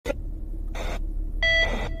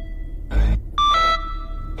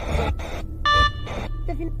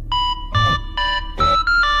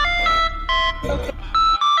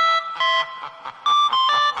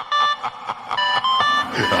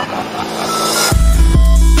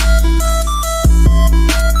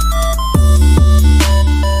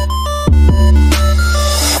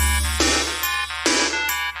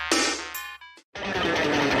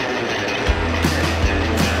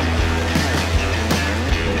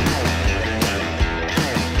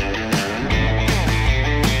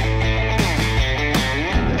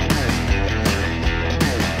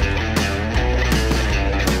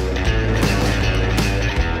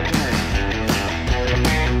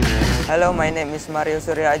Hello, my name is Mario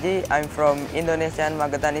Suryaji. I'm from Indonesian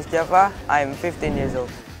Magatanis, Java. I'm 15 years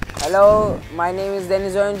old. Hello, my name is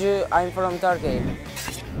Deniz Oyuncu. I'm from Turkey.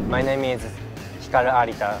 My name is Hikaru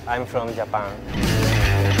Arita. I'm from Japan.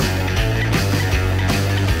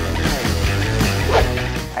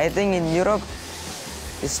 I think in Europe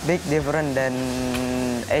it's big different than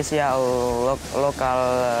Asia or local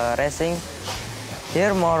racing.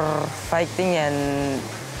 Here more fighting and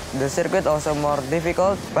the circuit also more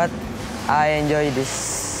difficult, but I enjoy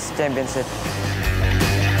this championship.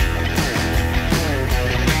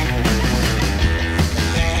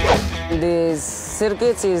 This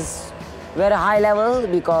circuit is very high level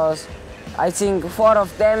because I think 4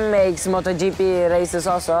 of them makes MotoGP races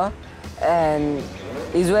also, and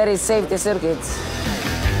it's very safety circuits.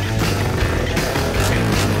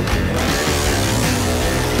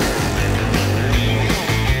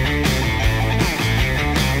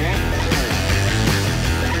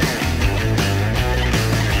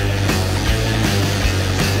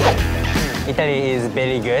 Italy is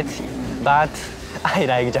very good, but I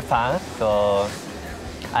like Japan, so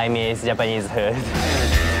I miss Japanese food.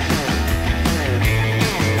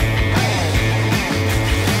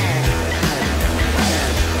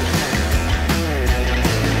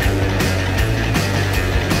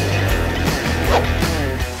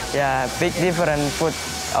 Yeah, big different food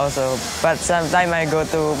also. But sometimes I go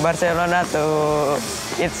to Barcelona to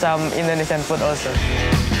eat some Indonesian food also.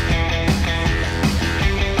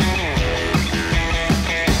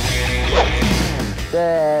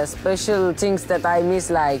 The special things that I miss,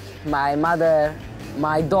 like my mother,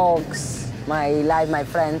 my dogs, my life, my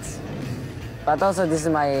friends. But also this is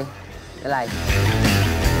my life.